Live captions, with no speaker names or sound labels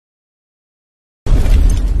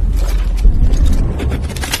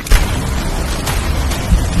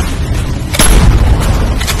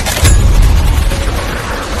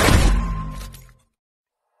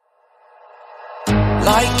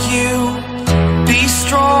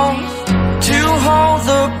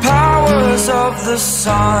the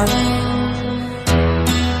sun.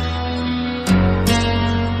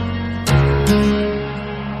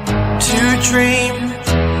 To dream,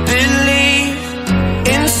 believe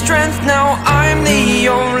in strength. Now I'm the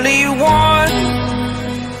only one,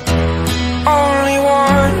 only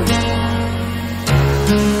one.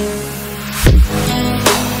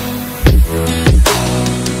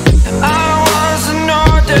 I was an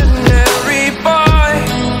ordinary boy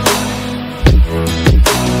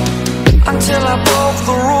until I broke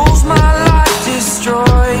the rules. My life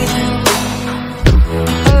destroyed,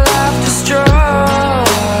 a life destroyed.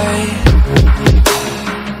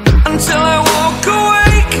 Until I woke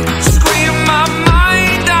awake, scream my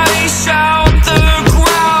mind, I shout, the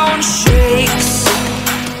ground shakes.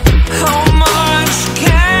 How much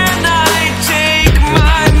can I take?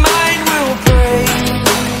 My mind will break.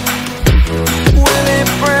 Will it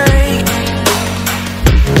break?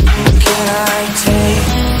 Can I take?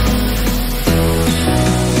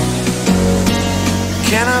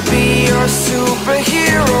 Can I be your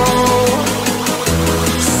superhero?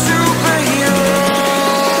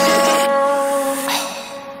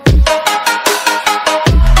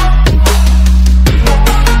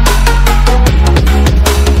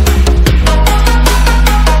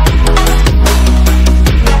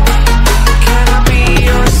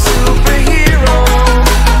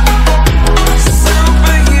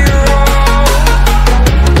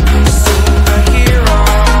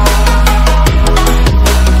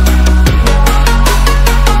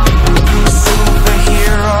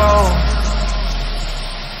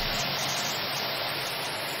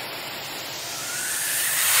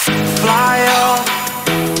 Fly up,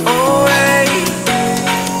 away.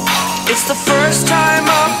 It's the first time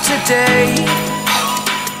of today.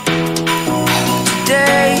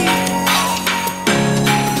 Today.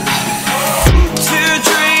 To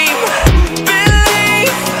dream,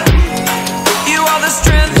 believe. You are the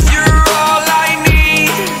strength, you're all I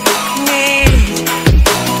need.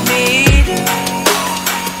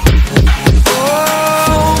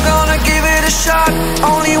 Oh, gonna give it a shot.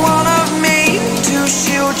 Only one of me to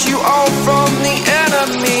shield you all from the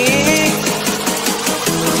enemy.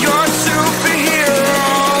 You're a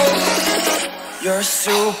superhero. You're a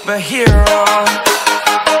superhero.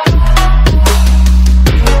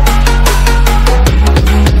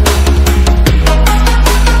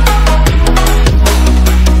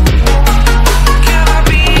 Can I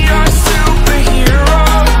be your superhero?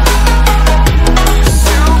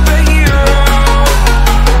 Superhero.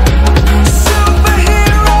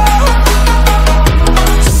 Superhero.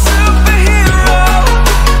 Superhero.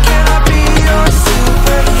 Can I be your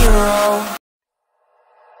superhero?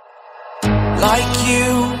 Like you,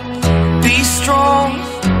 be strong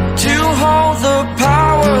to hold the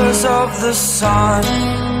powers of the sun.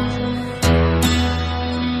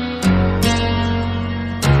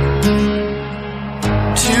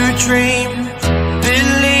 To dream,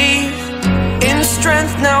 believe in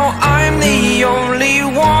strength. Now I'm the only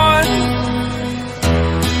one,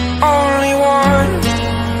 only one.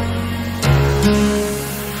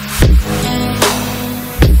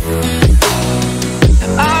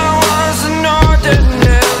 I was an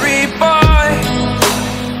ordinary boy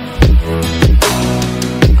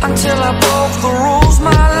until I broke the rules.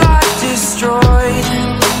 My life destroyed,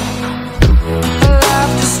 a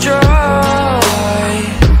life destroyed.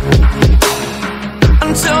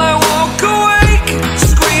 Until I woke awake,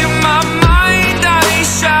 scream my mind, I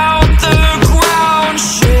shout, the ground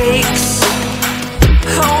shakes.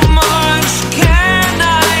 How much can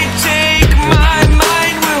I take? My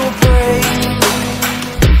mind will break.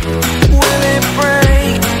 Will it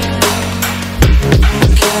break?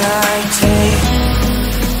 Can I take?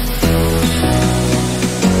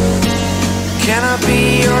 Can I be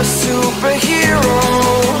your superhero?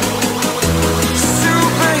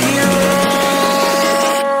 Superhero.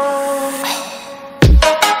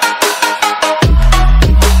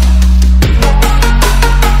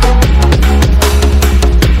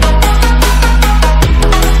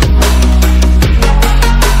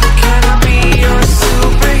 Can I be your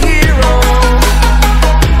superhero?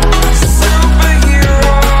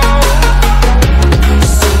 Superhero.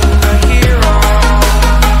 Superhero.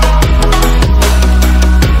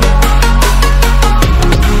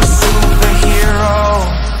 Superhero.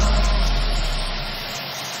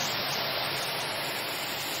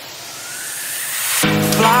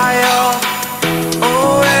 Fly up,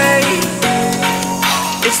 away.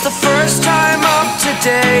 It's the first time of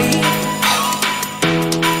today.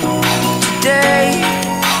 Today.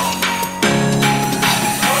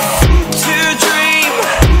 To dream,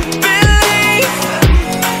 believe.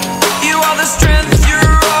 You are the strength,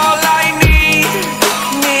 you're all I need.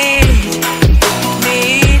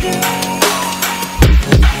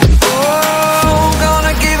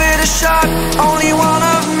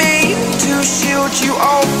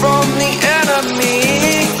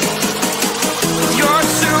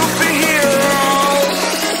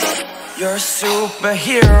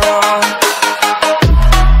 superhero.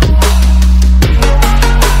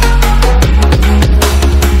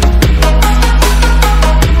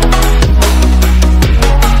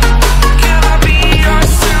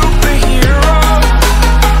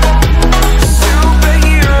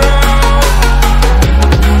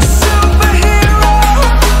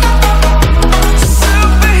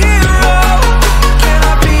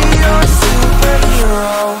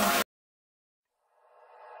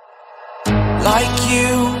 Like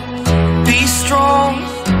you, be strong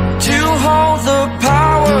to hold the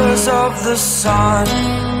powers of the sun.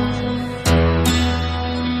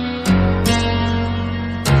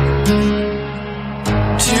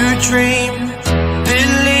 To dream,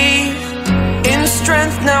 believe in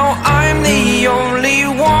strength. Now I'm the only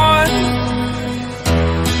one,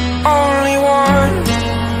 only one.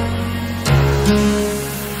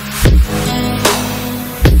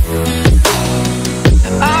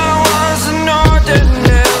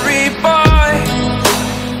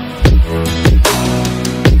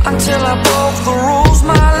 Until I broke the rules,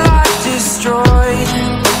 my life destroyed.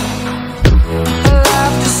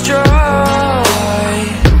 Life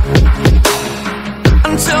destroyed.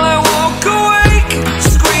 Until I woke awake,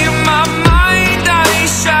 scream my mind, I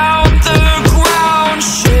shout, the ground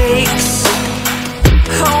shakes.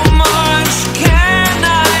 How much can I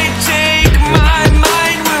take? My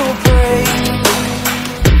mind will break.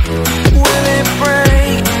 Will it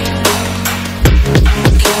break?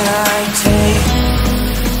 Can I take?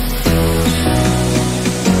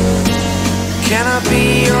 Can I be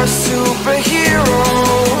your superhero?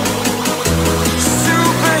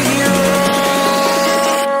 Superhero.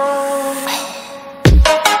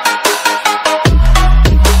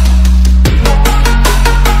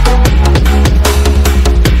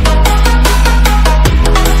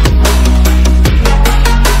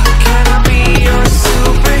 Can I be your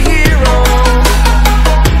superhero?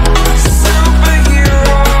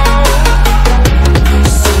 Superhero.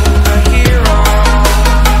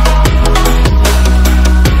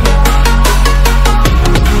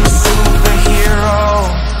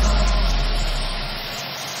 Superhero.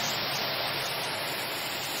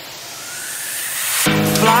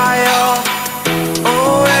 Fly up,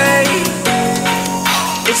 away.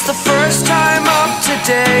 It's the first time of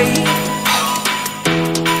today.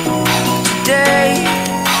 Today.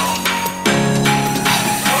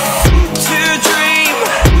 To dream,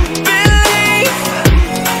 believe.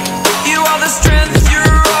 You are the strength,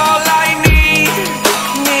 you're all I need.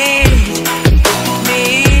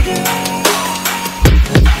 Need.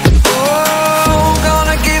 Oh,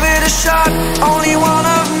 gonna give it a shot. Only one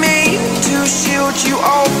of me to shield you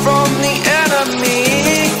all from the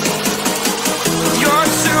enemy. You're a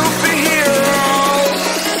superhero.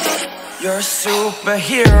 You're a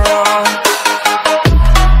superhero.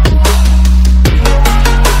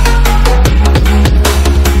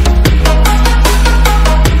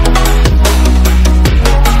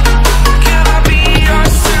 Can I be your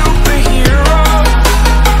superhero?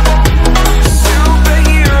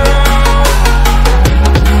 Superhero.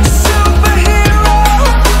 Superhero.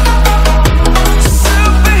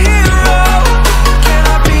 Superhero. Can I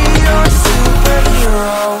be your superhero?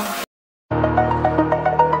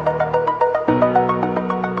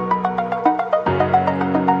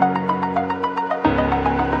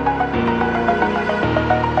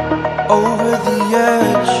 Over the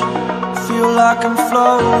edge, feel like I'm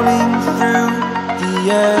floating through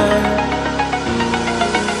the air.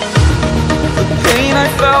 The pain I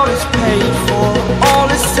felt is paid for, all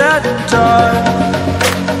is said and done.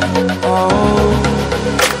 Oh,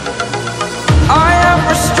 I am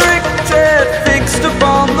restricted, fixed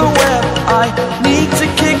upon the web. I need to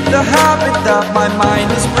kick the habit that my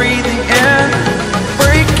mind is breathing in.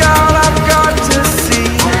 Break out, I've got to see.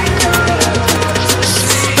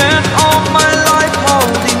 Spent all my life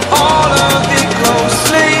holding all of it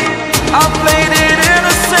closely. I played it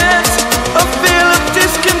innocent, a feel of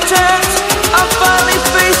discontent. I'm finally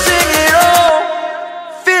facing it all,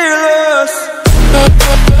 fearless.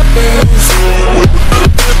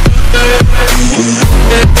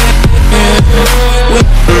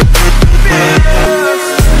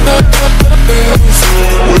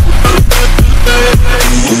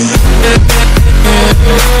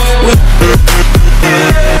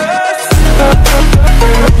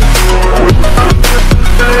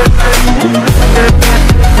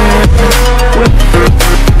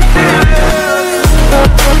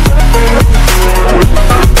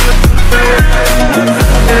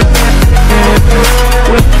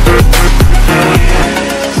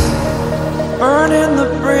 Burning the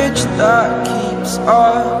bridge that keeps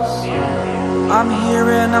us. I'm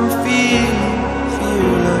here and I'm feeling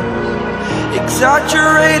fearless.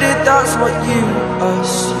 Exaggerated, that's what you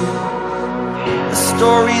assume. The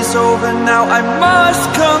story's over now, I must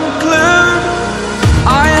conclude.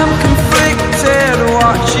 I am conflicted,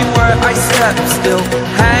 watching where I step still,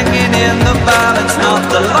 hanging in the balance. Not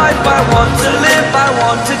the life I want to live, I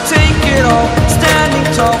want to take it all. Standing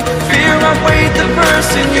tall, fear outweighed the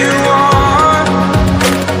person you are.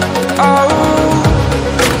 Oh,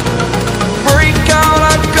 break out,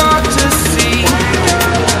 I've got to see.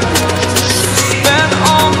 Spent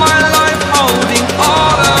all my life holding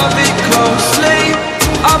all of it closely.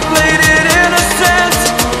 I played it innocent,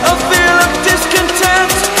 a feel of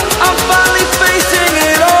discontent. I'm finally facing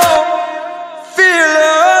it all,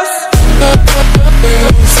 fearless.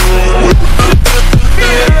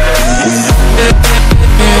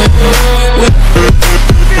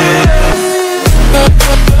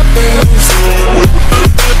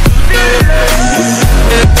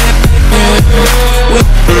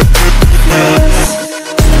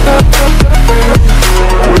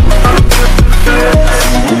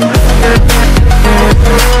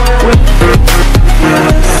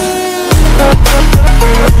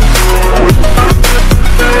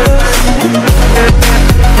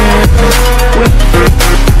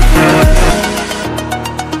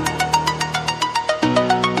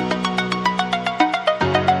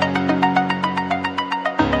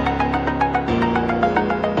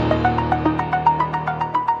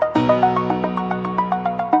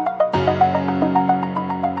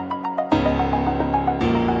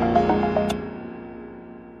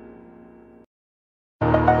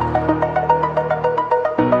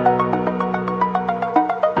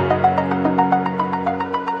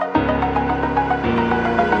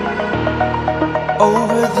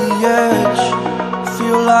 Over the edge,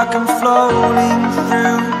 feel like I'm floating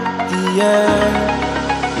through the air.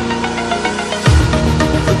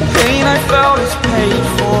 The pain I felt is paid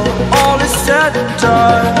for, all is said and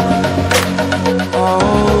done.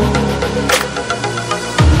 Oh,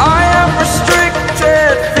 I am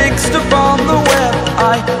restricted, fixed upon the web.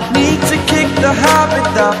 I need to kick the habit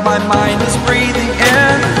that my mind is breathing